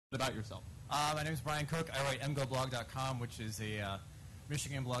about yourself. My name is Brian Cook. I write mgoblog.com, which is a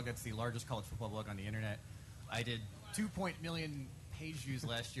Michigan blog that's the largest college football blog on the internet. I did 2 million page views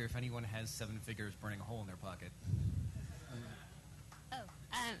last year. If anyone has seven figures burning a hole in their pocket.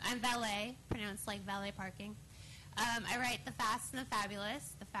 I'm valet, pronounced like valet parking. I write The Fast and the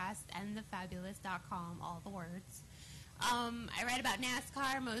Fabulous, thefastandthefabulous.com, all the words. I write about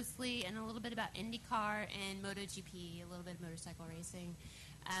NASCAR mostly, and a little bit about IndyCar and MotoGP, a little bit of motorcycle racing.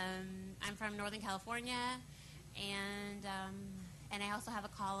 I'm from Northern California, and I also have a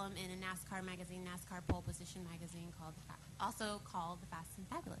column in a NASCAR magazine, NASCAR Pole Position magazine, also called The Fast and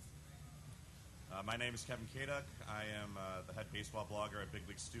Fabulous. My name is Kevin Kaduk. I am the head baseball blogger at Big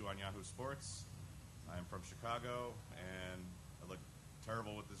League Stew on Yahoo Sports. I'm from Chicago, and I look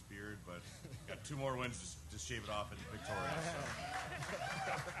terrible with this beard, but got 2 more wins to shave it off in Victoria.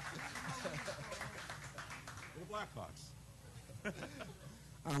 The Blackhawks.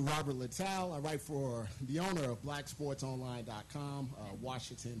 I'm Robert Littell. I write for the owner of BlackSportsOnline.com,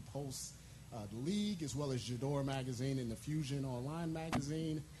 Washington Post, the League, as well as Jador Magazine and the Fusion Online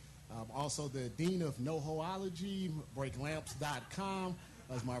Magazine. I'm also the dean of NoHoology, BreakLamps.com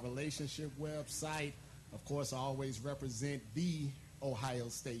as my relationship website. Of course, I always represent the Ohio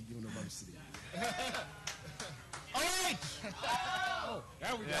State University. All right! Oh,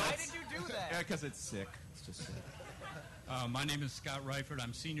 there we go. Why did you do that? Yeah, because it's sick. It's just sick. My name is Scott Reifert.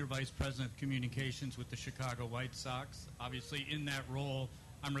 I'm Senior Vice President of Communications with the Chicago White Sox. Obviously, in that role,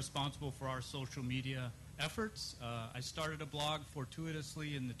 I'm responsible for our social media efforts. I started a blog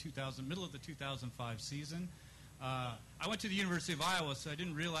fortuitously in the middle of the 2005 season. I went to the University of Iowa, so I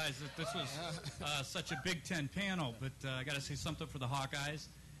didn't realize that this was such a Big Ten panel, but I got to say something for the Hawkeyes.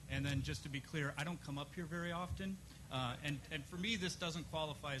 And then just to be clear, I don't come up here very often. And for me, this doesn't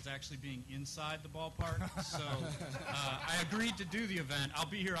qualify as actually being inside the ballpark. So I agreed to do the event. I'll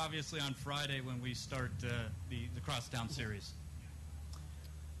be here, obviously, on Friday when we start the Crosstown Series.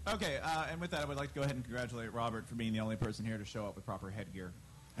 Okay, and with that, I would like to go ahead and congratulate Robert for being the only person here to show up with proper headgear.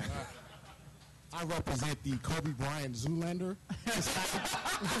 I represent the Kobe Bryant Zoolander.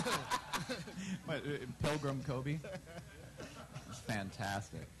 What, Pilgrim Kobe? That's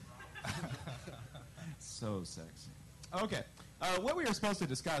fantastic. So sexy. Okay, what we are supposed to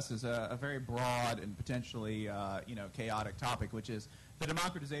discuss is a very broad and potentially chaotic topic, which is the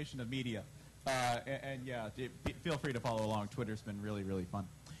democratization of media. Feel free to follow along. Twitter's been really, really fun.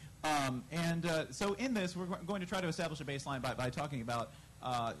 So in this, we're going to try to establish a baseline by talking about,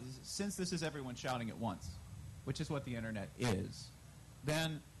 since this is everyone shouting at once, which is what the internet is,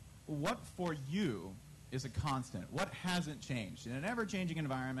 then what for you is a constant? What hasn't changed? In an ever-changing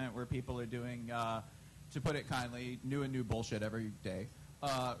environment where people are doing, to put it kindly, new bullshit every day,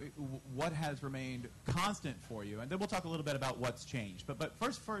 what has remained constant for you? And then we'll talk a little bit about what's changed. But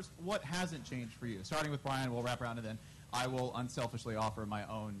first, what hasn't changed for you? Starting with Brian, we'll wrap around, and then I will unselfishly offer my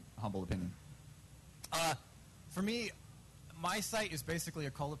own humble opinion. For me, my site is basically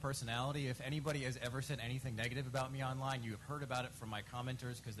a cult of personality. If anybody has ever said anything negative about me online, you have heard about it from my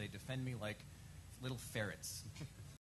commenters because they defend me like little ferrets.